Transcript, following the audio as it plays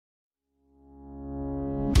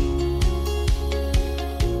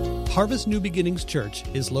Harvest New Beginnings Church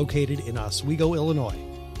is located in Oswego, Illinois.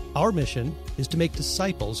 Our mission is to make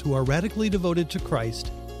disciples who are radically devoted to Christ,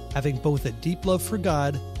 having both a deep love for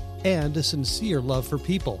God and a sincere love for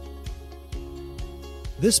people.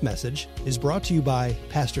 This message is brought to you by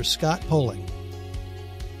Pastor Scott Poling.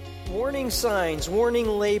 Warning signs, warning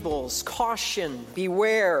labels, caution,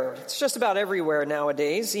 beware. It's just about everywhere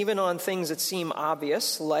nowadays, even on things that seem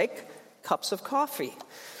obvious, like cups of coffee.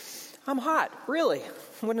 I'm hot, really.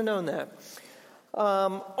 Wouldn't have known that.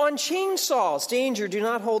 On chainsaws, danger, do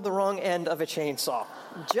not hold the wrong end of a chainsaw.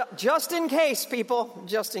 Just in case, people,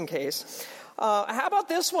 just in case. How about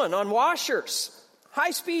this one? On washers,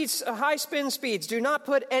 high spin speeds, do not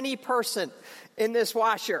put any person in this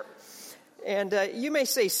washer. And you may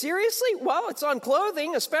say, seriously? Well, it's on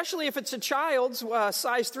clothing, especially if it's a child's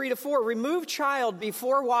size 3 to 4. Remove child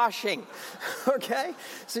before washing, okay?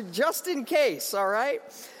 So just in case, all right?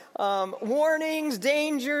 Warnings,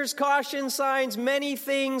 dangers, caution signs, many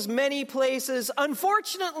things, many places.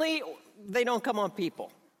 Unfortunately, they don't come on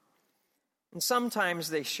people. And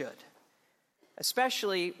sometimes they should,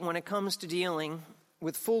 especially when it comes to dealing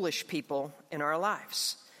with foolish people in our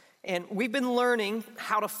lives. And we've been learning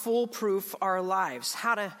how to foolproof our lives,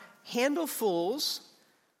 how to handle fools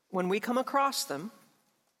when we come across them,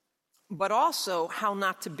 but also how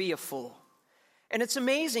not to be a fool. And it's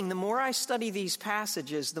amazing, the more I study these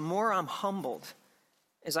passages, the more I'm humbled,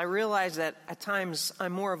 as I realize that at times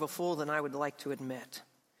I'm more of a fool than I would like to admit.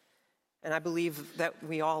 And I believe that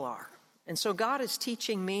we all are. And so God is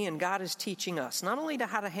teaching me and God is teaching us, not only to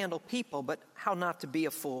how to handle people, but how not to be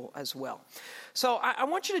a fool as well. So I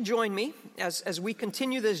want you to join me as we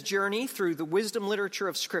continue this journey through the wisdom literature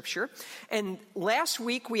of Scripture. And last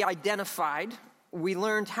week we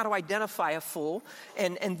learned how to identify a fool.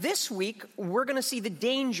 And this week, we're going to see the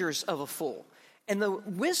dangers of a fool. And the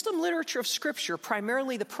wisdom literature of Scripture,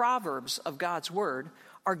 primarily the Proverbs of God's Word,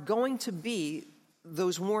 are going to be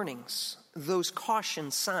those warnings, those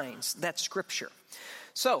caution signs. That's Scripture.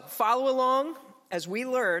 So follow along as we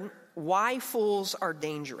learn why fools are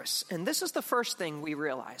dangerous. And this is the first thing we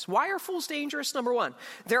realize. Why are fools dangerous? Number one,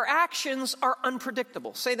 their actions are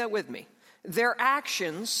unpredictable. Say that with me. Their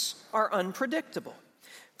actions are unpredictable.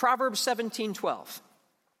 Proverbs 17:12.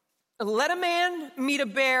 Let a man meet a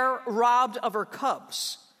bear robbed of her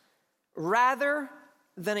cubs rather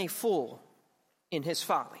than a fool in his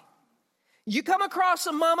folly. You come across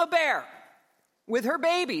a mama bear with her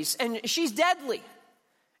babies, and she's deadly,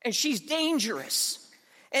 and she's dangerous.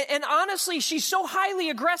 And honestly, she's so highly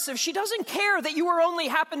aggressive, she doesn't care that you only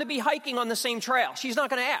happen to be hiking on the same trail. She's not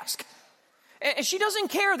going to ask. And she doesn't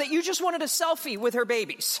care that you just wanted a selfie with her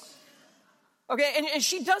babies. Okay, and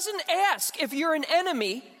she doesn't ask if you're an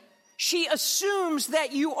enemy. She assumes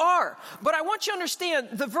that you are. But I want you to understand,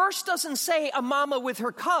 the verse doesn't say a mama with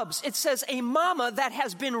her cubs. It says a mama that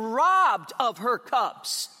has been robbed of her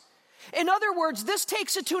cubs. In other words, this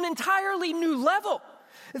takes it to an entirely new level.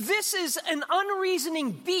 This is an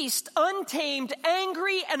unreasoning beast, untamed,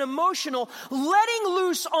 angry, and emotional, letting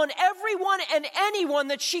loose on everyone and anyone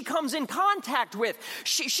that she comes in contact with.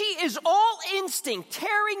 She is all instinct,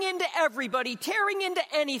 tearing into everybody, tearing into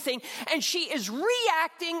anything, and she is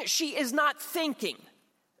reacting, she is not thinking.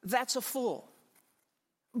 That's a fool.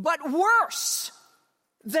 But worse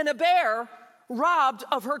than a bear robbed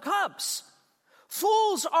of her cubs.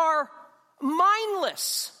 Fools are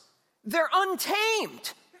mindless. They're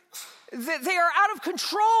untamed. They are out of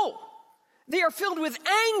control. They are filled with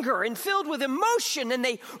anger and filled with emotion, and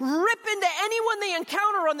they rip into anyone they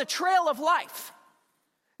encounter on the trail of life.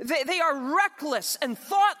 They are reckless and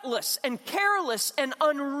thoughtless and careless and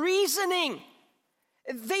unreasoning.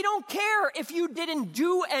 They don't care if you didn't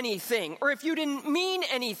do anything, or if you didn't mean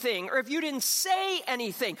anything, or if you didn't say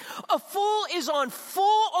anything. A fool is on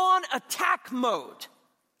full-on attack mode.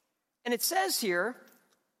 And it says here,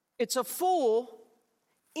 it's a fool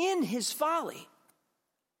in his folly.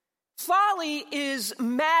 Folly is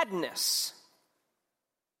madness.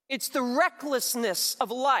 It's the recklessness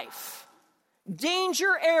of life.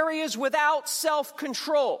 Danger areas without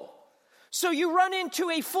self-control. So you run into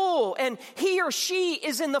a fool, and he or she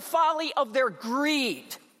is in the folly of their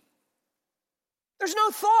greed. There's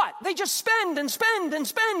no thought. They just spend and spend and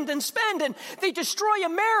spend and spend, and they destroy a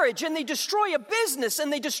marriage, and they destroy a business,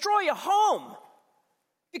 and they destroy a home.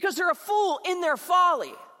 Because they're a fool in their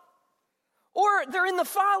folly. Or they're in the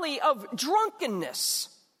folly of drunkenness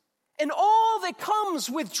and all that comes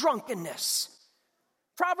with drunkenness.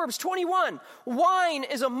 Proverbs 21, wine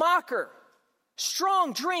is a mocker,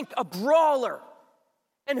 strong drink a brawler,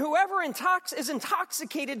 and whoever is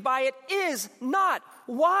intoxicated by it is not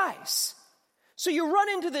wise. So you run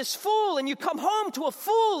into this fool and you come home to a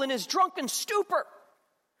fool in his drunken stupor.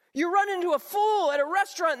 You run into a fool at a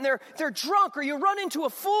restaurant and they're drunk, or you run into a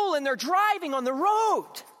fool and they're driving on the road.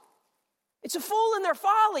 It's a fool in their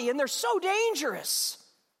folly, and they're so dangerous.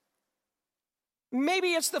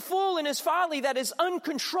 Maybe it's the fool in his folly that is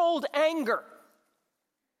uncontrolled anger.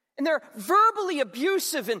 And they're verbally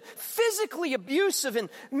abusive and physically abusive, and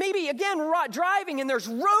maybe, again, driving, and there's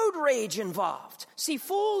road rage involved. See,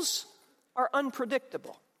 fools are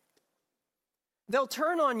unpredictable. They'll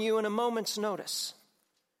turn on you in a moment's notice.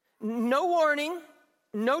 No warning,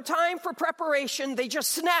 no time for preparation, they just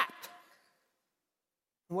snap.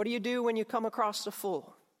 What do you do when you come across a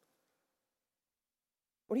fool?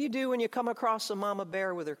 What do you do when you come across a mama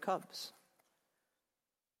bear with her cubs?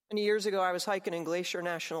 Many years ago, I was hiking in Glacier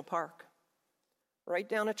National Park, right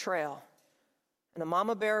down a trail. And a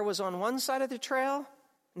mama bear was on one side of the trail,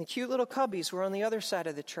 and the cute little cubbies were on the other side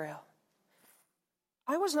of the trail.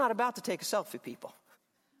 I was not about to take a selfie, people.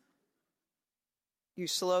 You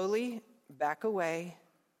slowly back away,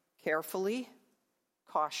 carefully,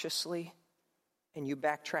 cautiously, and you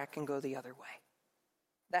backtrack and go the other way.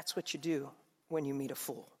 That's what you do when you meet a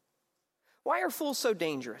fool. Why are fools so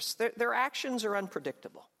dangerous? Their actions are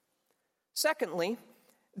unpredictable. Secondly,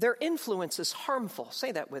 their influence is harmful.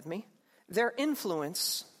 Say that with me. Their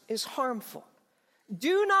influence is harmful.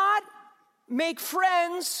 Do not make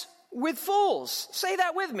friends with fools. Say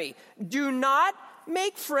that with me. Do not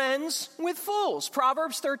make friends with fools.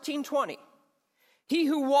 Proverbs 13:20. He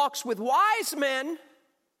who walks with wise men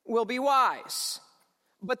will be wise,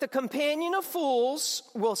 but the companion of fools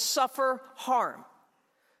will suffer harm.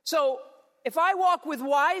 So, if I walk with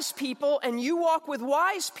wise people and you walk with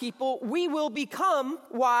wise people, we will become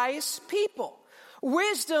wise people.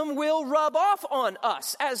 Wisdom will rub off on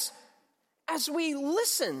us as we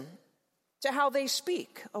listen to how they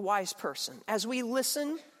speak, a wise person, as we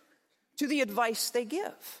listen to the advice they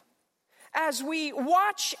give, as we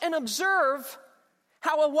watch and observe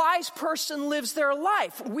how a wise person lives their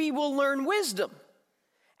life, we will learn wisdom.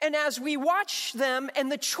 And as we watch them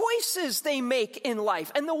and the choices they make in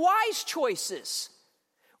life, and the wise choices,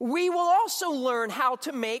 we will also learn how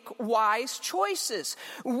to make wise choices.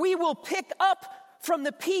 We will pick up from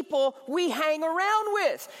the people we hang around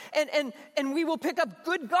with. And we will pick up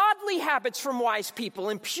good godly habits from wise people,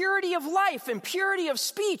 and purity of life and purity of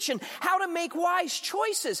speech, and how to make wise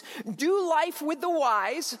choices. Do life with the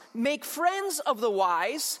wise, make friends of the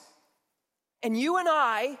wise, and you and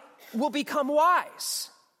I will become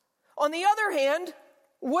wise. On the other hand,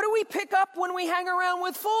 what do we pick up when we hang around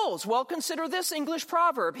with fools? Well, consider this English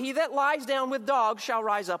proverb: he that lies down with dogs shall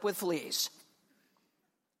rise up with fleas.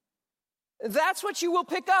 That's what you will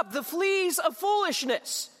pick up, the fleas of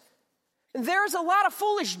foolishness. There's a lot of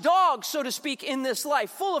foolish dogs, so to speak, in this life,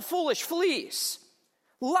 full of foolish fleas.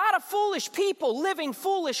 A lot of foolish people living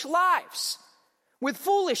foolish lives with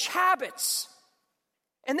foolish habits.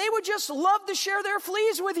 And they would just love to share their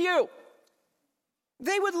fleas with you.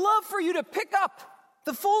 They would love for you to pick up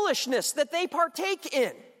the foolishness that they partake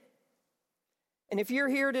in. And if you're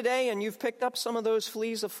here today and you've picked up some of those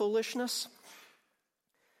fleas of foolishness,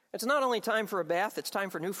 it's not only time for a bath, it's time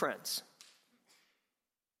for new friends.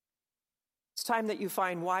 It's time that you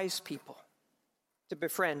find wise people to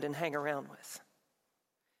befriend and hang around with.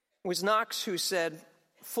 It was Knox who said,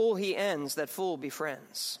 "Fool he ends, that fool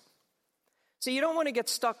befriends." See, you don't want to get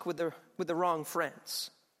stuck with the wrong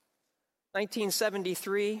friends.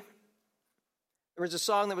 1973, there was a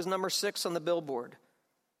song that was number 6 on the Billboard.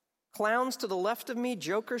 Clowns to the left of me,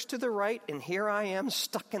 jokers to the right, and here I am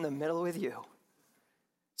stuck in the middle with you.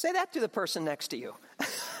 Say that to the person next to you.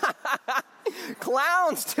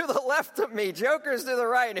 Clowns to the left of me, jokers to the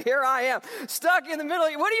right, and here I am, stuck in the middle.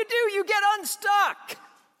 What do? You get unstuck.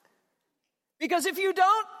 Because if you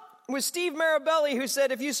don't, with Steve Marabelli, who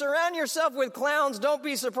said, if you surround yourself with clowns, don't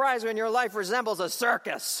be surprised when your life resembles a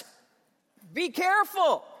circus. Be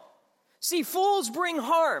careful. See, fools bring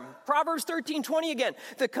harm. Proverbs 13:20 again.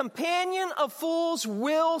 The companion of fools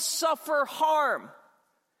will suffer harm.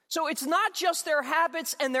 So it's not just their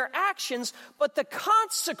habits and their actions, but the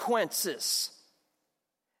consequences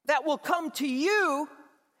that will come to you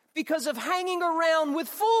because of hanging around with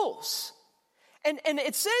fools. And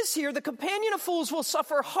it says here, the companion of fools will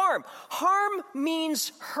suffer harm. Harm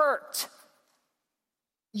means hurt.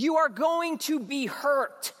 You are going to be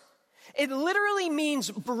hurt. It literally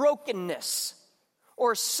means brokenness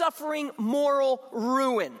or suffering moral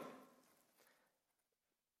ruin.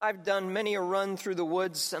 I've done many a run through the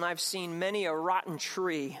woods, and I've seen many a rotten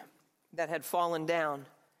tree that had fallen down.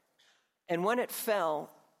 And when it fell,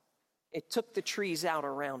 it took the trees out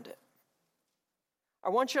around it. I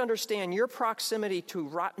want you to understand your proximity to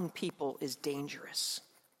rotten people is dangerous.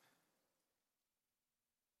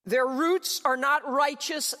 Their roots are not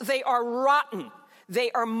righteous, they are rotten. They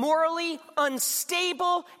are morally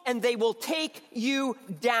unstable, and they will take you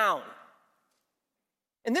down.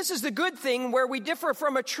 And this is the good thing where we differ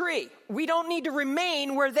from a tree. We don't need to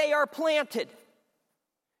remain where they are planted.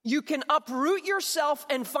 You can uproot yourself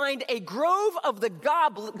and find a grove of the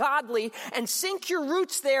godly and sink your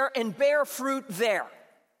roots there and bear fruit there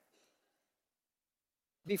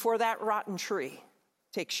before that rotten tree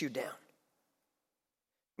takes you down.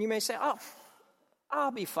 You may say, "Oh,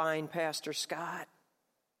 I'll be fine, Pastor Scott.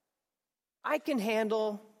 I can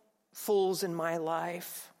handle fools in my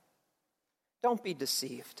life." Don't be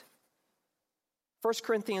deceived. 1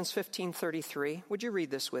 Corinthians 15:33. Would you read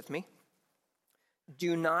this with me?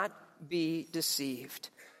 Do not be deceived.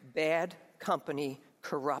 Bad company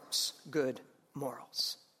corrupts good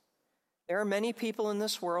morals. There are many people in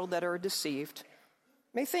this world that are deceived.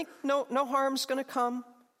 They think no harm's going to come.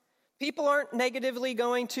 People aren't negatively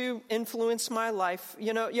going to influence my life.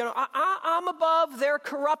 I'm above their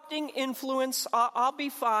corrupting influence. I'll be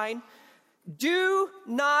fine. Do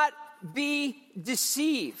not be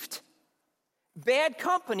deceived. Bad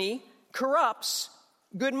company corrupts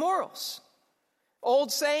good morals.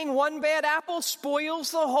 Old saying, one bad apple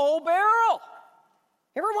spoils the whole barrel.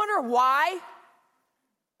 You ever wonder why?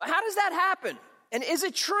 How does that happen? And is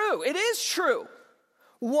it true? It is true.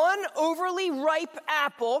 One overly ripe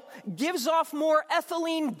apple gives off more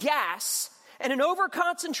ethylene gas, and an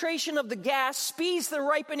overconcentration of the gas speeds the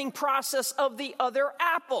ripening process of the other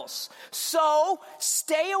apples. So,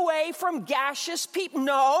 stay away from gaseous people.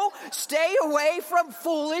 No, stay away from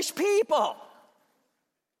foolish people.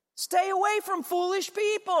 Stay away from foolish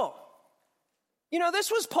people.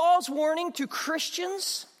 This was Paul's warning to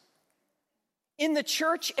Christians in the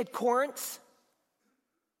church at Corinth,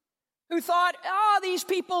 who thought, these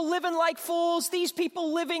people living like fools, these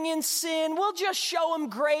people living in sin, we'll just show them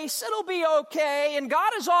grace, it'll be okay, and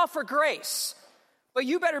God is all for grace. But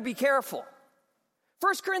you better be careful.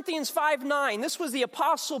 1 Corinthians 5:9, this was the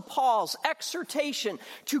Apostle Paul's exhortation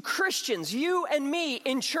to Christians, you and me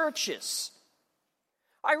in churches.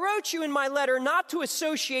 I wrote you in my letter not to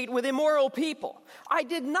associate with immoral people. I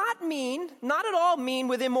did not at all mean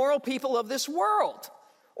with immoral people of this world,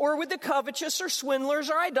 or with the covetous or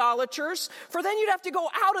swindlers or idolaters, for then you'd have to go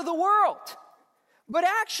out of the world. But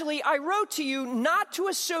actually, I wrote to you not to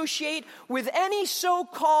associate with any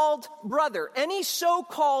so-called brother, any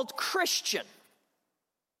so-called Christian.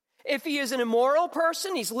 If he is an immoral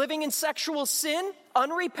person, he's living in sexual sin,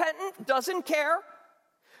 unrepentant, doesn't care,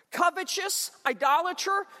 covetous,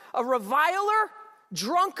 idolater, a reviler,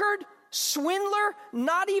 drunkard, swindler,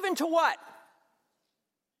 not even to what?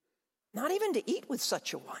 Not even to eat with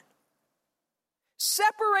such a one.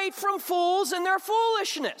 Separate from fools and their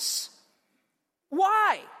foolishness.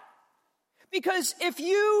 Why? Because if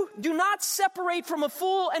you do not separate from a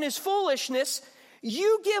fool and his foolishness,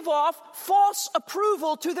 you give off false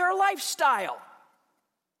approval to their lifestyle.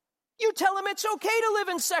 You tell them it's okay to live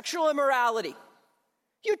in sexual immorality.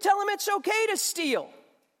 You tell them it's okay to steal.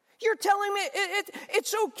 You're telling them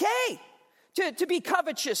it's okay to be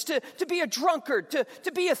covetous, to be a drunkard,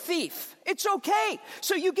 to be a thief. It's okay.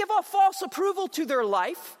 So you give off false approval to their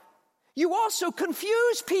life. You also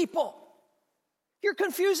confuse people. You're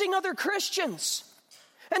confusing other Christians.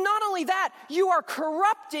 And not only that, you are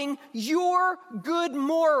corrupting your good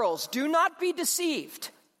morals. Do not be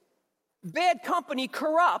deceived. Bad company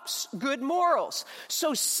corrupts good morals.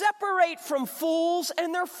 So separate from fools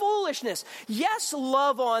and their foolishness. Yes,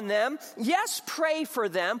 love on them. Yes, pray for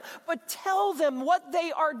them. But tell them what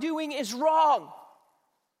they are doing is wrong.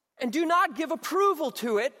 And do not give approval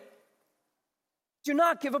to it. Do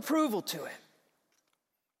not give approval to it.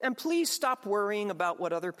 And please stop worrying about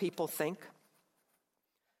what other people think.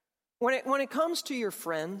 When it comes to your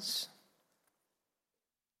friends,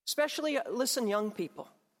 especially, listen, young people,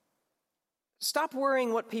 stop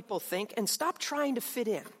worrying what people think and stop trying to fit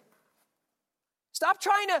in. Stop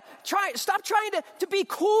trying to be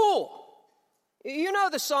cool. You know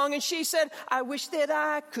the song, and she said, I wish that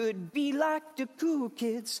I could be like the cool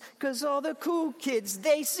kids, 'cause all the cool kids,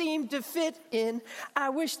 they seem to fit in. I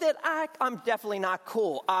wish that I'm definitely not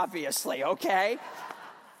cool, obviously, okay?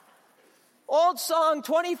 Old song,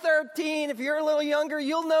 2013. If you're a little younger,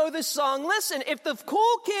 you'll know this song. Listen, if the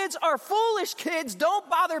cool kids are foolish kids, don't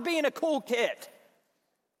bother being a cool kid.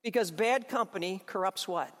 Because bad company corrupts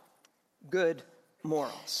what? Good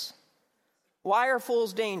morals. Why are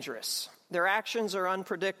fools dangerous? Their actions are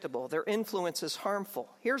unpredictable. Their influence is harmful.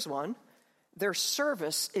 Here's one. Their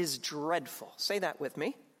service is dreadful. Say that with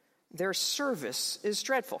me. Their service is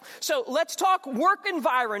dreadful. So let's talk work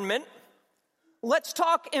environment. Let's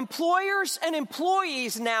talk employers and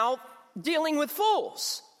employees now dealing with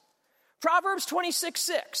fools. Proverbs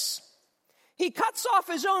 26:6. He cuts off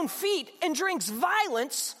his own feet and drinks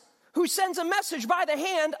violence who sends a message by the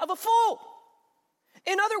hand of a fool.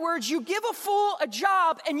 In other words, you give a fool a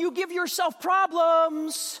job and you give yourself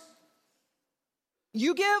problems.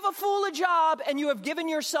 You give a fool a job and you have given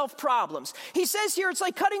yourself problems. He says here it's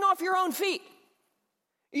like cutting off your own feet.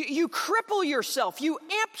 You cripple yourself. You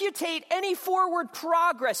amputate any forward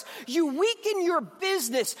progress. You weaken your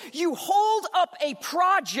business. You hold up a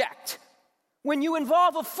project when you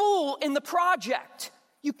involve a fool in the project.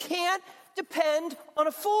 You can't depend on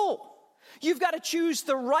a fool. You've got to choose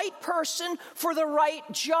the right person for the right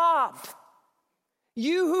job.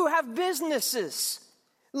 You who have businesses,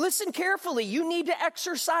 listen carefully. You need to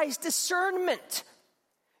exercise discernment.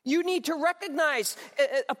 You need to recognize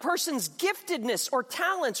a person's giftedness or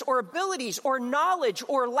talents or abilities or knowledge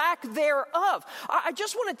or lack thereof. I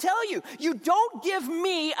just want to tell you, you don't give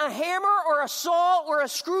me a hammer or a saw or a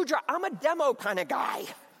screwdriver. I'm a demo kind of guy.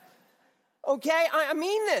 Okay, I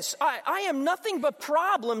mean this. I am nothing but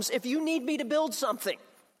problems if you need me to build something.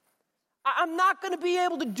 I'm not going to be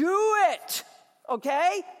able to do it.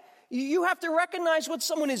 Okay? You have to recognize what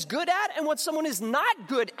someone is good at and what someone is not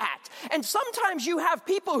good at. And sometimes you have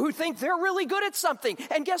people who think they're really good at something.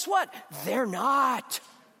 And guess what? They're not.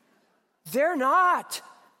 They're not.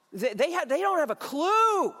 They don't have a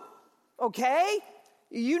clue. Okay?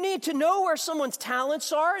 You need to know where someone's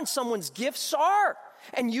talents are and someone's gifts are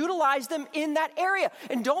and utilize them in that area.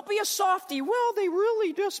 And don't be a softie. Well, they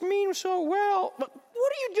really just mean so well. But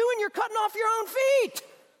what are you doing? You're cutting off your own feet.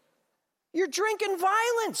 You're drinking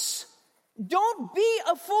violence. Don't be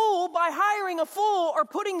a fool by hiring a fool or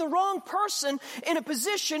putting the wrong person in a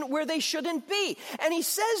position where they shouldn't be. And he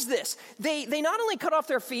says this. They not only cut off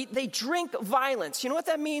their feet, they drink violence. You know what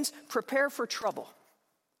that means? Prepare for trouble.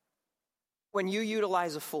 When you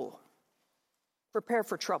utilize a fool, prepare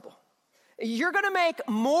for trouble. You're going to make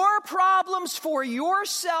more problems for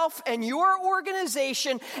yourself and your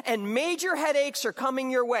organization, and major headaches are coming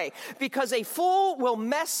your way because a fool will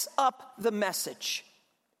mess up the message.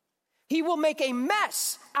 He will make a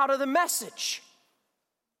mess out of the message.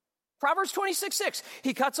 Proverbs 26:6.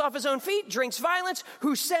 He cuts off his own feet, drinks violence,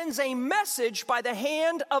 who sends a message by the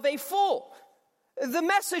hand of a fool. The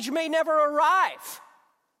message may never arrive.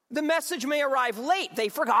 The message may arrive late. They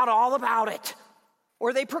forgot all about it.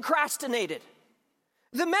 Or they procrastinated.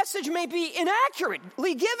 The message may be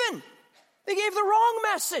inaccurately given. They gave the wrong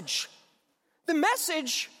message. The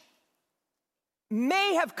message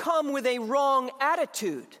may have come with a wrong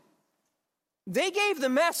attitude. They gave the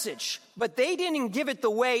message, but they didn't give it the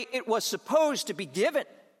way it was supposed to be given.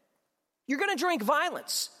 You're going to drink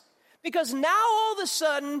violence. Because now all of a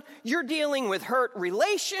sudden, you're dealing with hurt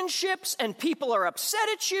relationships and people are upset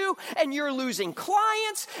at you and you're losing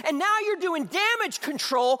clients. And now you're doing damage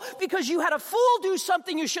control because you had a fool do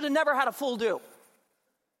something you should have never had a fool do.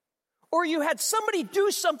 Or you had somebody do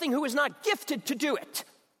something who was not gifted to do it.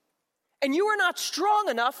 And you were not strong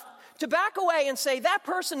enough to back away and say, that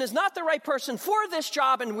person is not the right person for this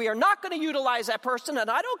job and we are not going to utilize that person. And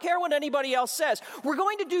I don't care what anybody else says. We're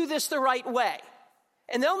going to do this the right way.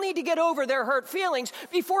 And they'll need to get over their hurt feelings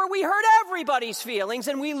before we hurt everybody's feelings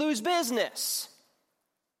and we lose business.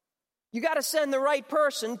 You got to send the right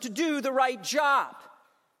person to do the right job.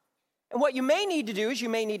 And what you may need to do is you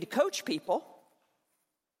may need to coach people.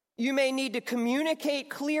 You may need to communicate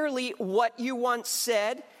clearly what you want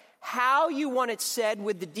said, how you want it said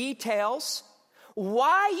with the details,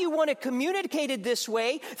 why you want it communicated this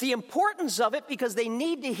way, the importance of it, because they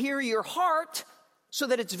need to hear your heart so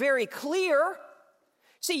that it's very clear.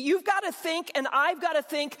 See, you've got to think, and I've got to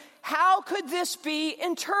think, how could this be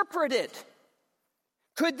interpreted?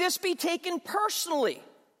 Could this be taken personally?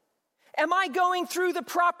 Am I going through the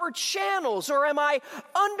proper channels, or am I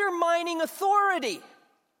undermining authority?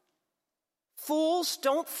 Fools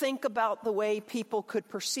don't think about the way people could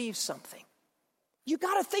perceive something. You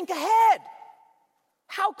got to think ahead.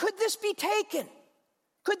 How could this be taken?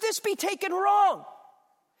 Could this be taken wrong?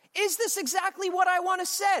 Is this exactly what I want to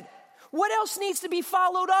said? What else needs to be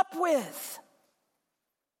followed up with?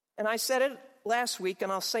 And I said it last week,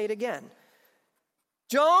 and I'll say it again.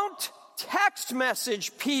 Don't text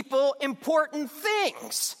message people important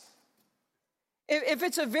things. If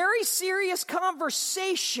it's a very serious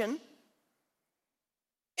conversation,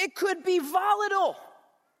 it could be volatile.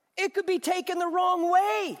 It could be taken the wrong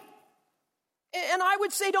way. And I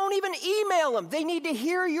would say don't even email them. They need to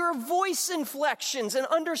hear your voice inflections and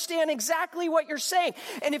understand exactly what you're saying.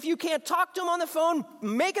 And if you can't talk to them on the phone,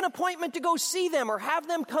 make an appointment to go see them or have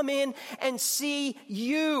them come in and see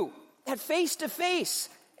you. That face-to-face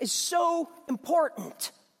is so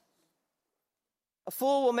important. A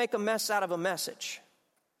fool will make a mess out of a message.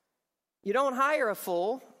 You don't hire a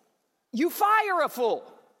fool, you fire a fool.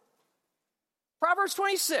 Proverbs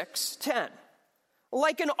 26:10.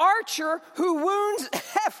 Like an archer who wounds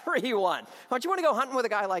everyone. Don't you want to go hunting with a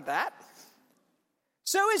guy like that?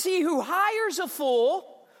 So is he who hires a fool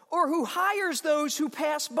or who hires those who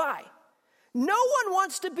pass by. No one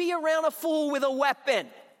wants to be around a fool with a weapon.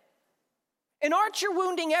 An archer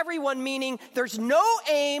wounding everyone, meaning there's no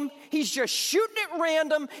aim, he's just shooting at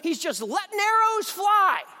random, he's just letting arrows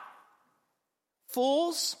fly.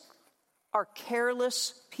 Fools are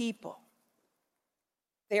careless people.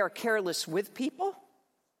 They are careless with people.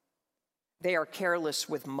 They are careless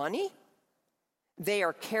with money. They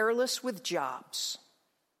are careless with jobs.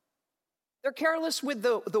 They're careless with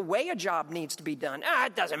the way a job needs to be done.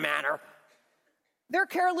 It doesn't matter. They're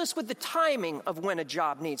careless with the timing of when a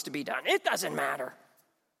job needs to be done. It doesn't matter.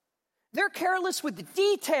 They're careless with the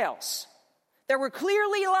details that were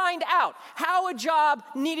clearly lined out, how a job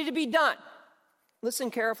needed to be done. Listen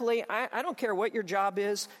carefully. I don't care what your job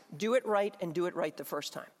is. Do it right and do it right the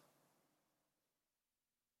first time.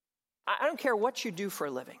 I don't care what you do for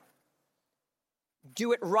a living.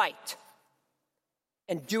 Do it right.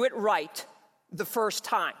 And do it right the first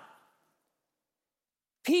time.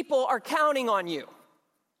 People are counting on you.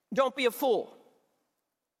 Don't be a fool.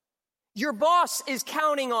 Your boss is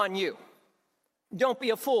counting on you. Don't be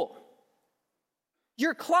a fool.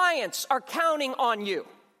 Your clients are counting on you.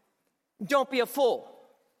 Don't be a fool.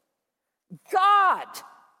 God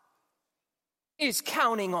is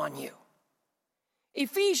counting on you.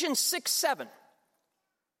 Ephesians 6:7.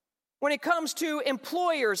 When it comes to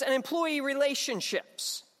employers and employee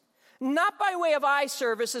relationships, not by way of eye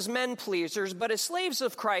service as men pleasers, but as slaves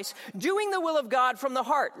of Christ, doing the will of God from the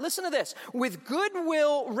heart. Listen to this. With good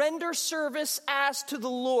will, render service as to the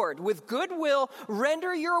Lord. With good will,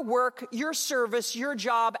 render your work, your service, your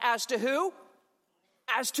job as to who?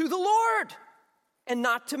 As to the Lord, and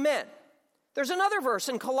not to men. There's another verse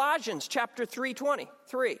in Colossians chapter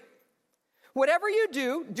 3:23. Whatever you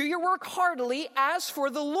do, do your work heartily as for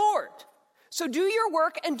the Lord. So do your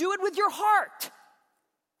work and do it with your heart.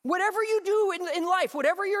 Whatever you do in life,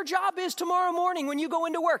 whatever your job is tomorrow morning when you go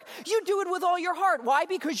into work, you do it with all your heart. Why?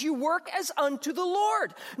 Because you work as unto the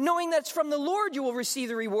Lord, knowing that's from the Lord you will receive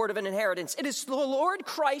the reward of an inheritance. It is the Lord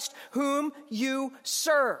Christ whom you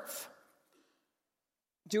serve.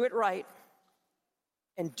 Do it right,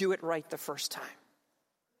 and do it right the first time.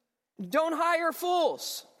 Don't hire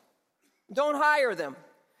fools. Don't hire them.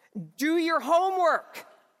 Do your homework.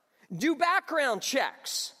 Do background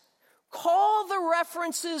checks. Call the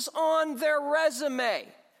references on their resume.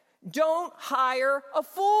 Don't hire a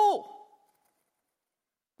fool.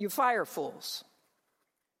 You fire fools.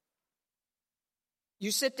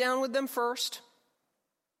 You sit down with them first.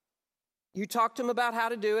 You talk to them about how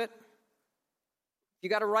to do it. You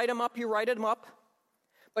got to write them up, you write them up.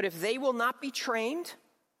 But if they will not be trained,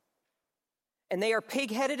 and they are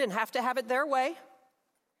pig-headed and have to have it their way,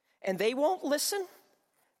 and they won't listen,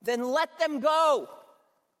 then let them go.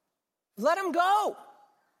 Let them go.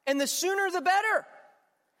 And the sooner the better.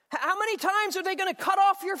 How many times are they going to cut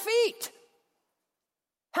off your feet?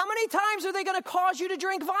 How many times are they going to cause you to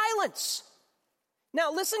drink violence?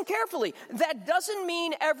 Now, listen carefully. That doesn't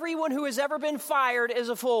mean everyone who has ever been fired is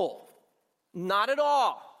a fool. Not at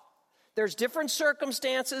all. There's different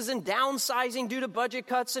circumstances and downsizing due to budget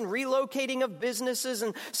cuts and relocating of businesses,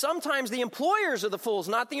 and sometimes the employers are the fools,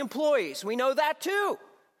 not the employees. We know that too.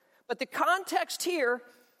 But the context here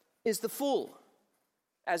is the fool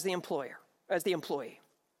as the employer, as the employee.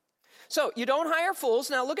 So you don't hire fools.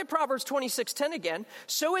 Now look at Proverbs 26:10 again.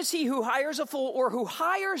 So is he who hires a fool or who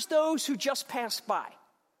hires those who just pass by.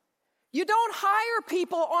 You don't hire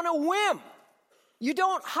people on a whim. You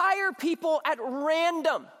don't hire people at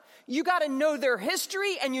random. You got to know their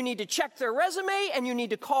history, and you need to check their resume, and you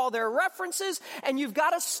need to call their references, and you've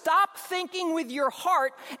got to stop thinking with your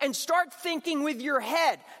heart and start thinking with your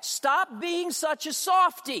head. Stop being such a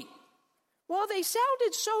softy. Well, they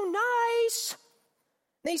sounded so nice.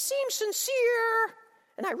 They seemed sincere,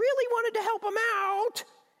 and I really wanted to help them out,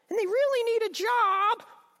 and they really need a job.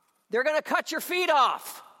 They're going to cut your feet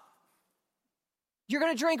off. You're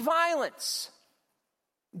going to drink violence.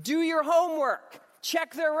 Do your homework.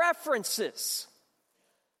 Check their references.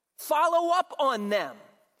 Follow up on them.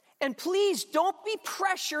 And please don't be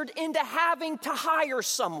pressured into having to hire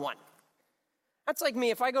someone. That's like me.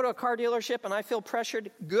 If I go to a car dealership and I feel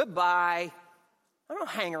pressured, goodbye. I don't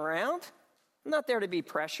hang around. I'm not there to be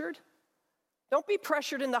pressured. Don't be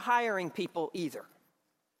pressured into hiring people either.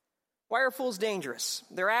 Why are fools dangerous?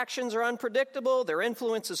 Their actions are unpredictable. Their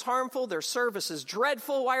influence is harmful. Their service is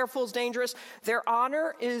dreadful. Why are fools dangerous? Their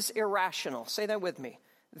honor is irrational. Say that with me.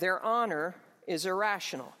 Their honor is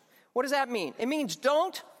irrational. What does that mean? It means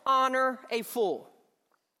don't honor a fool.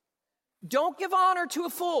 Don't give honor to a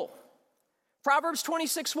fool. Proverbs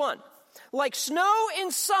 26:1. Like snow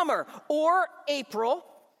in summer or April,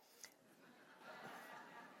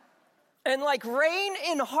 and like rain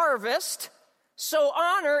in harvest, so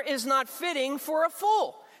honor is not fitting for a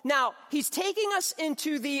fool. Now, he's taking us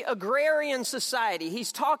into the agrarian society.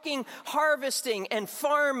 He's talking harvesting and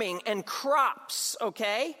farming and crops,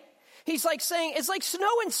 okay? He's like saying, it's like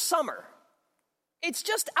snow in summer. It's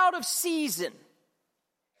just out of season.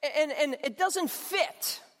 And it doesn't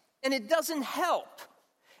fit. And it doesn't help.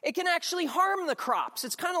 It can actually harm the crops.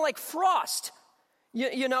 It's kind of like frost,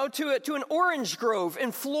 to an orange grove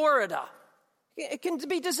in Florida. It can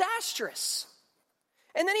be disastrous.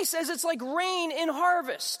 And then he says it's like rain in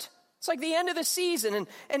harvest. It's like the end of the season.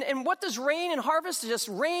 And what does rain in harvest? It just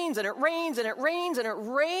rains and it rains and it rains and it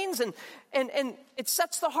rains and it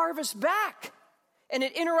sets the harvest back. And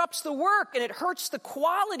it interrupts the work and it hurts the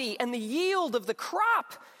quality and the yield of the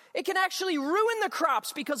crop. It can actually ruin the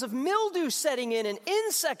crops because of mildew setting in and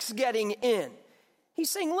insects getting in. He's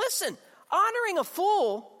saying, listen, honoring a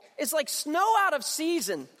fool is like snow out of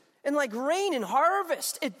season and like rain in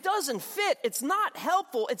harvest. It doesn't fit. It's not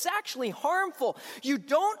helpful. It's actually harmful. You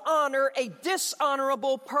don't honor a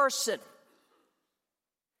dishonorable person.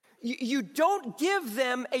 You don't give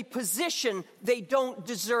them a position they don't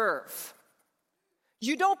deserve.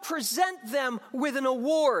 You don't present them with an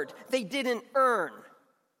award they didn't earn.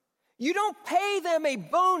 You don't pay them a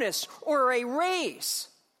bonus or a raise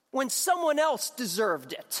when someone else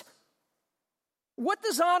deserved it. What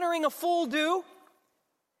does honoring a fool do?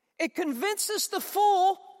 It convinces the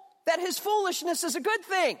fool that his foolishness is a good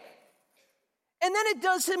thing. And then it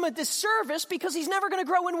does him a disservice because he's never going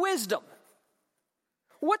to grow in wisdom.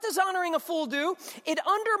 What does honoring a fool do? It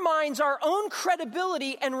undermines our own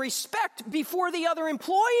credibility and respect before the other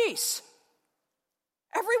employees.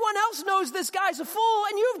 Everyone else knows this guy's a fool,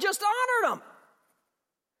 and you've just honored him.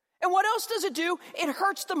 And what else does it do? It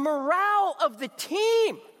hurts the morale of the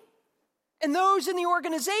team and those in the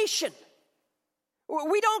organization.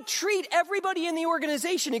 We don't treat everybody in the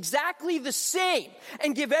organization exactly the same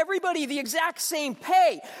and give everybody the exact same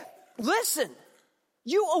pay. Listen,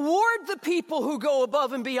 you award the people who go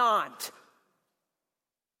above and beyond.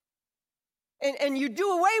 And you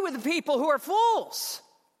do away with the people who are fools.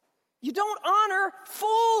 You don't honor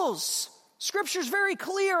fools. Scripture's very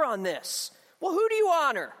clear on this. Well, who do you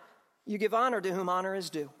honor? You give honor to whom honor is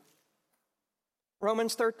due.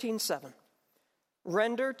 Romans 13:7.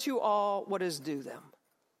 Render to all what is due them.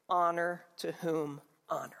 Honor to whom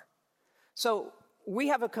honor. So we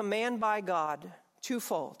have a command by God,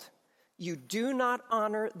 twofold. You do not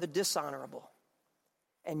honor the dishonorable,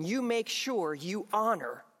 and you make sure you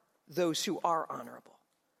honor those who are honorable.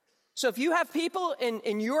 So if you have people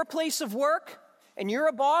in your place of work, and you're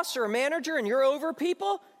a boss or a manager, and you're over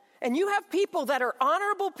people, and you have people that are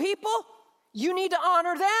honorable people, you need to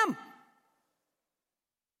honor them.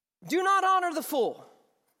 Do not honor the fool.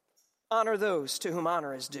 Honor those to whom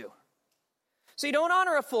honor is due. So you don't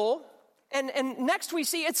honor a fool. And next we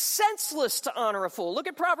see it's senseless to honor a fool. Look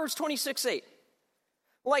at Proverbs 26:8.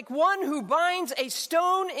 Like one who binds a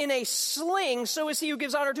stone in a sling, so is he who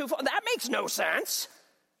gives honor to a fool. That makes no sense.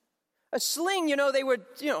 A sling, they would,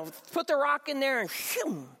 put the rock in there and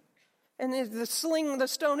the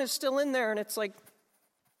stone is still in there, and it's like,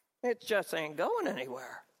 it just ain't going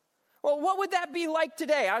anywhere. Well, what would that be like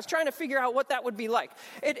today? I was trying to figure out what that would be like.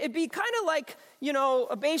 It'd be kind of like,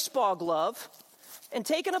 a baseball glove and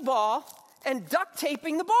taking a ball and duct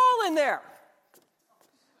taping the ball in there.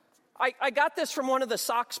 I got this from one of the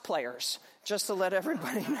Sox players, just to let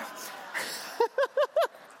everybody know.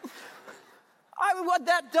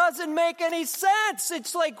 That doesn't make any sense.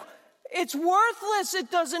 It's like, it's worthless. It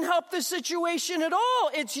doesn't help the situation at all.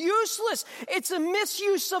 It's useless. It's a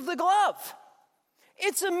misuse of the glove.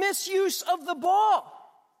 It's a misuse of the ball.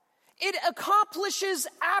 It accomplishes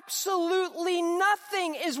absolutely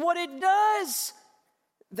nothing is what it does.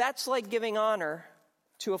 That's like giving honor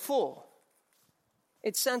to a fool.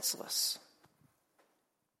 It's senseless.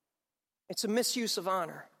 It's a misuse of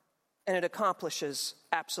honor, and it accomplishes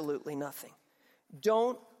absolutely nothing.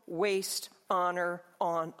 Don't waste honor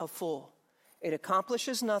on a fool. It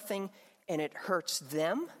accomplishes nothing, and it hurts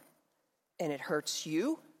them, and it hurts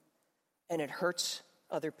you, and it hurts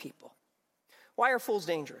other people. Why are fools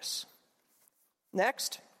dangerous?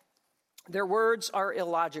 Next, their words are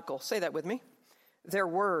illogical. Say that with me. Their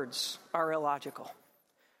words are illogical.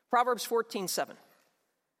 Proverbs 14:7.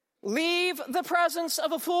 Leave the presence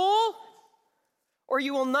of a fool, or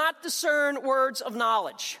you will not discern words of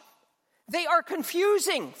knowledge. They are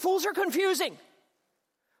confusing. Fools are confusing.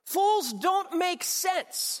 Fools don't make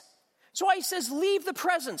sense. That's why he says, leave the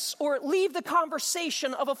presence or leave the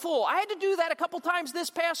conversation of a fool. I had to do that a couple times this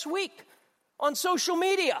past week on social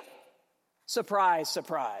media. Surprise,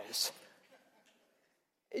 surprise.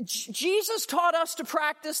 Jesus taught us to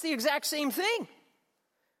practice the exact same thing.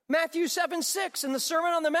 Matthew 7:6 in the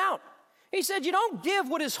Sermon on the Mount. He said, you don't give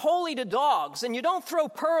what is holy to dogs, and you don't throw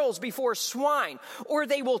pearls before swine, or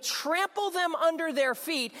they will trample them under their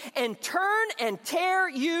feet and turn and tear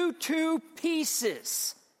you to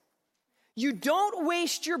pieces. You don't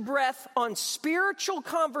waste your breath on spiritual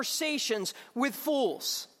conversations with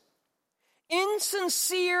fools.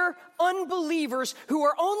 Insincere unbelievers who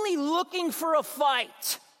are only looking for a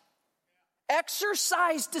fight.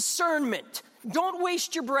 Exercise discernment. Don't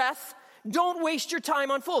waste your breath. Don't waste your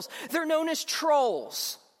time on fools. They're known as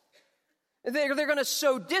trolls. They're going to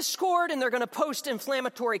sow discord, and they're going to post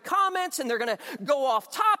inflammatory comments, and they're going to go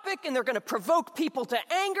off topic, and they're going to provoke people to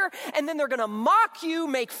anger, and then they're going to mock you,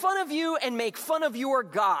 make fun of you, and make fun of your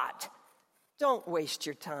God. Don't waste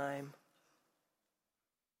your time.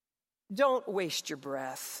 Don't waste your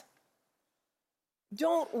breath.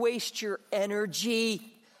 Don't waste your energy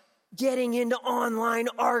getting into online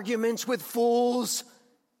arguments with fools.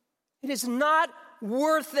 It is not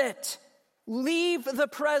worth it. Leave the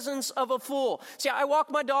presence of a fool. See, I walk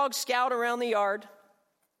my dog Scout around the yard.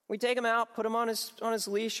 We take him out, put him on his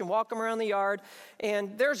leash, and walk him around the yard.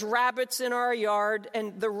 And there's rabbits in our yard,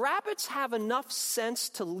 and the rabbits have enough sense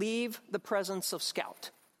to leave the presence of Scout.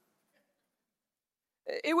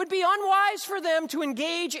 It would be unwise for them to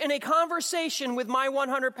engage in a conversation with my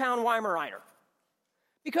 100-pound Weimaraner,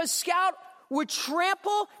 because Scout would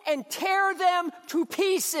trample and tear them to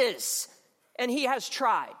pieces, and he has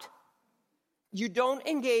tried. You don't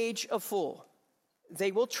engage a fool.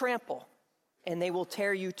 They will trample, and they will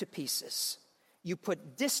tear you to pieces. You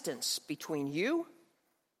put distance between you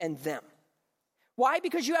and them. Why?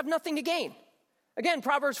 Because you have nothing to gain. Again,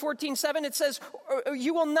 Proverbs 14:7, it says,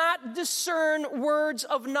 you will not discern words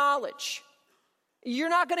of knowledge. You're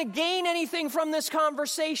not going to gain anything from this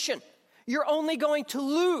conversation. You're only going to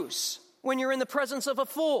lose when you're in the presence of a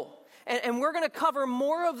fool. And we're going to cover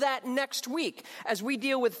more of that next week as we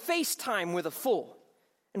deal with FaceTime with a fool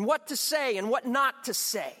and what to say and what not to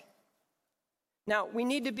say. Now, we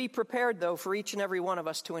need to be prepared, though, for each and every one of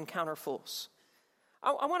us to encounter fools.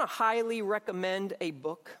 I want to highly recommend a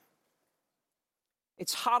book.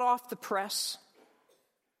 It's hot off the press.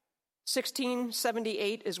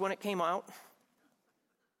 1678 is when it came out.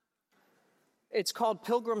 It's called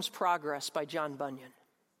Pilgrim's Progress by John Bunyan.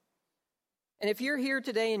 And if you're here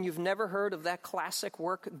today and you've never heard of that classic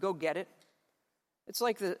work, go get it. It's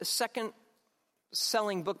like the second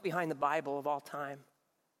selling book behind the Bible of all time.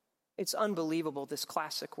 It's unbelievable, this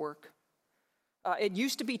classic work. It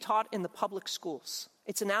used to be taught in the public schools.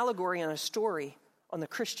 It's an allegory and a story on the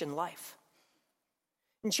Christian life.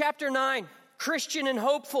 In chapter 9, Christian and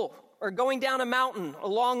hopeful are going down a mountain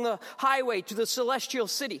along the highway to the celestial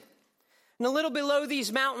city. And a little below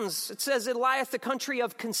these mountains, it says, it lieth the country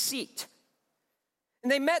of conceit.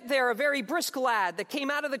 And they met there a very brisk lad that came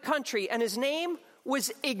out of the country, and his name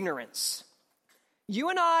was Ignorance. You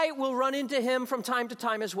and I will run into him from time to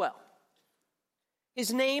time as well.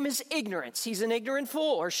 His name is Ignorance. He's an ignorant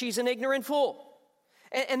fool, or she's an ignorant fool.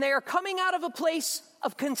 And they are coming out of a place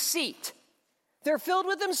of conceit. They're filled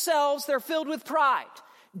with themselves. They're filled with pride.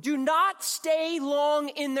 Do not stay long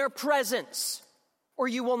in their presence, or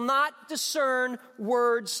you will not discern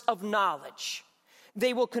words of knowledge.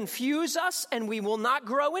 They will confuse us, and we will not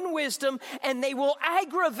grow in wisdom, and they will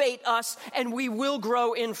aggravate us, and we will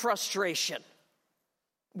grow in frustration.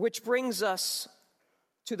 Which brings us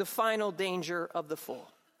to the final danger of the fool.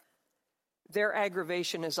 Their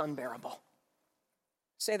aggravation is unbearable.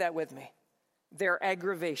 Say that with me. Their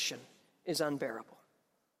aggravation is unbearable.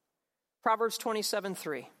 Proverbs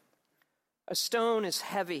 27:3. A stone is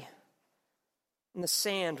heavy, and the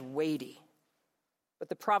sand weighty, but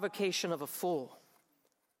the provocation of a fool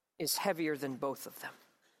is heavier than both of them.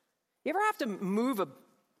 You ever have to move a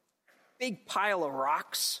big pile of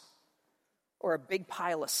rocks or a big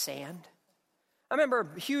pile of sand? I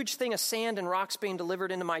remember a huge thing of sand and rocks being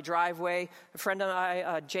delivered into my driveway. A friend and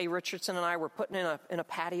I, Jay Richardson, and I were putting in a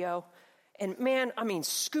patio. And man,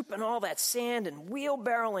 scooping all that sand and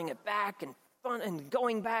wheelbarrowing it back and and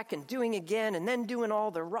going back and doing again and then doing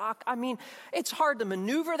all the rock. I mean, it's hard to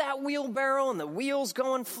maneuver that wheelbarrow and the wheels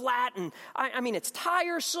going flat. And I mean, it's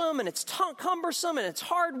tiresome and it's cumbersome and it's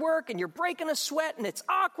hard work and you're breaking a sweat and it's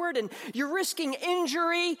awkward and you're risking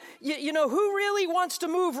injury. You know, who really wants to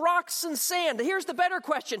move rocks and sand? Here's the better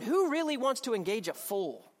question. Who really wants to engage a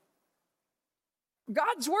fool?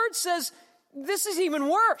 God's word says this is even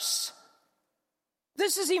worse.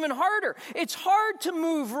 This is even harder. It's hard to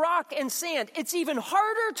move rock and sand. It's even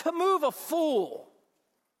harder to move a fool.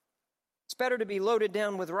 It's better to be loaded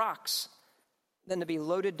down with rocks than to be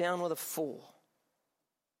loaded down with a fool.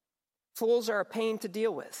 Fools are a pain to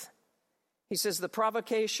deal with. He says the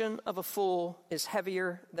provocation of a fool is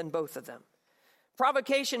heavier than both of them.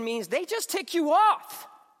 Provocation means they just tick you off.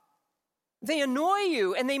 They annoy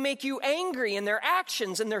you and they make you angry in their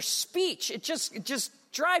actions and their speech. It just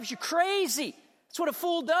drives you crazy. That's what a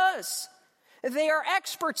fool does. They are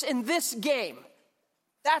experts in this game.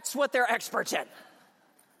 That's what they're experts in.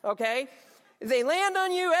 Okay? They land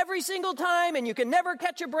on you every single time, and you can never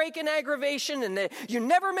catch a break in aggravation, and you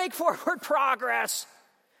never make forward progress.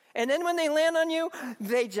 And then when they land on you,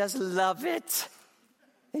 they just love it.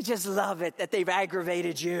 They just love it that they've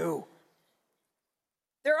aggravated you.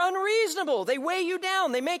 They're unreasonable. They weigh you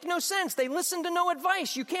down. They make no sense. They listen to no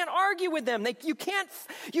advice. You can't argue with them. You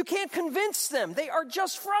can't convince them. They are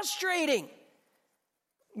just frustrating.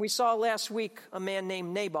 We saw last week a man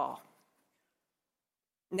named Nabal.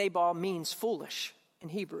 Nabal means foolish in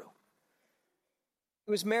Hebrew.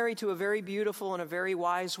 He was married to a very beautiful and a very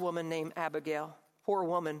wise woman named Abigail. Poor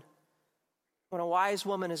woman. When a wise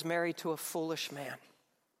woman is married to a foolish man,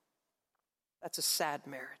 that's a sad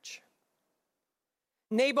marriage.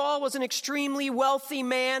 Nabal was an extremely wealthy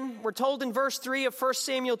man. We're told in verse 3 of 1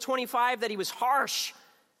 Samuel 25 that he was harsh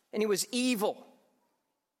and he was evil.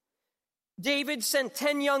 David sent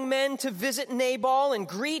 10 young men to visit Nabal and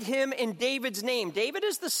greet him in David's name. David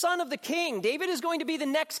is the son of the king. David is going to be the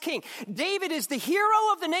next king. David is the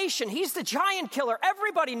hero of the nation. He's the giant killer.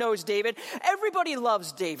 Everybody knows David. Everybody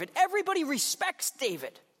loves David. Everybody respects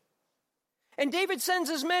David. And David sends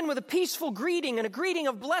his men with a peaceful greeting and a greeting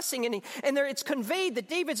of blessing. And it's conveyed that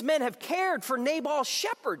David's men have cared for Nabal's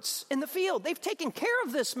shepherds in the field. They've taken care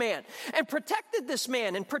of this man and protected this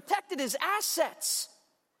man and protected his assets.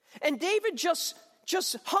 And David just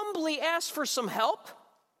humbly asked for some help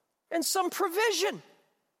and some provision.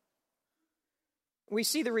 We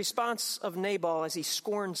see the response of Nabal as he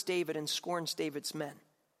scorns David and scorns David's men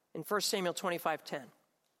in 1 Samuel 25:10.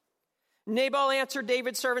 Nabal answered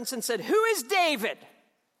David's servants and said, "Who is David?"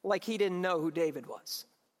 Like he didn't know who David was.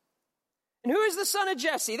 "And who is the son of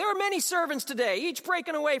Jesse? There are many servants today, each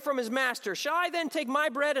breaking away from his master. Shall I then take my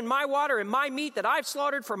bread and my water and my meat that I've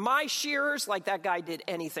slaughtered for my shearers," like that guy did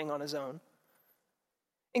anything on his own,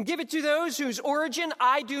 "and give it to those whose origin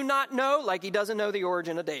I do not know," like he doesn't know the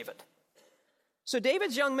origin of David. So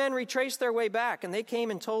David's young men retraced their way back, and they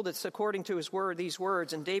came and told us according to his word these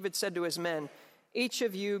words. And David said to his men, "Each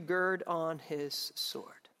of you gird on his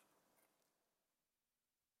sword."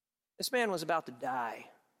 This man was about to die,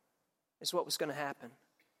 is what was going to happen.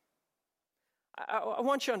 I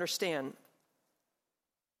want you to understand,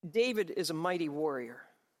 David is a mighty warrior.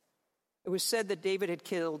 It was said that David had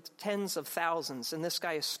killed tens of thousands, and this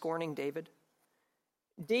guy is scorning David.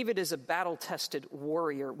 David is a battle-tested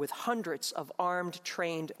warrior with hundreds of armed,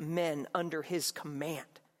 trained men under his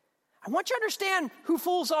command. I want you to understand who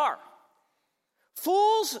fools are.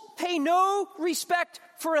 Fools pay no respect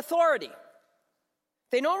for authority.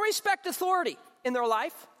 They don't respect authority in their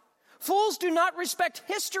life. Fools do not respect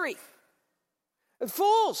history.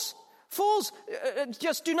 Fools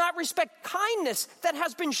just do not respect kindness that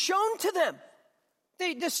has been shown to them.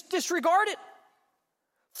 They disregard it.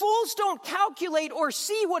 Fools don't calculate or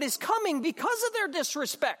see what is coming because of their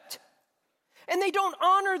disrespect. And they don't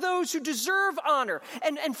honor those who deserve honor.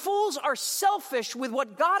 And fools are selfish with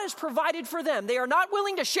what God has provided for them. They are not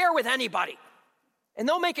willing to share with anybody. And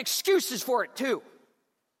they'll make excuses for it too.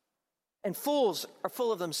 And fools are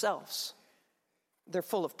full of themselves. They're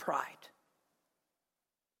full of pride.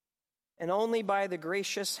 And only by the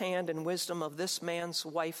gracious hand and wisdom of this man's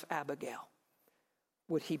wife, Abigail,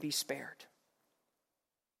 would he be spared.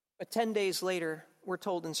 But 10 days later, we're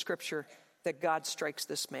told in Scripture that God strikes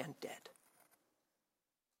this man dead.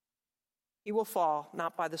 He will fall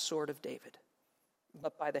not by the sword of David,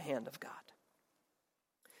 but by the hand of God.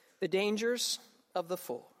 The dangers of the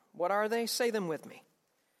fool. What are they? Say them with me.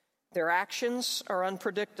 Their actions are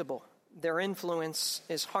unpredictable. Their influence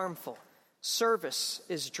is harmful. Service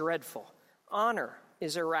is dreadful. Honor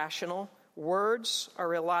is irrational. Words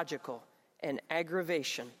are illogical. And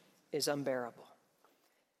aggravation is unbearable.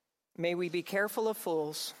 May we be careful of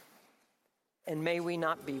fools, and may we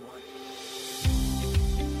not be one.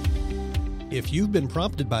 If you've been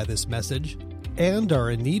prompted by this message and are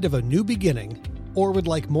in need of a new beginning, or would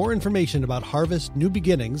like more information about Harvest New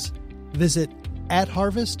Beginnings, visit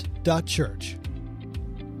 @harvest.church.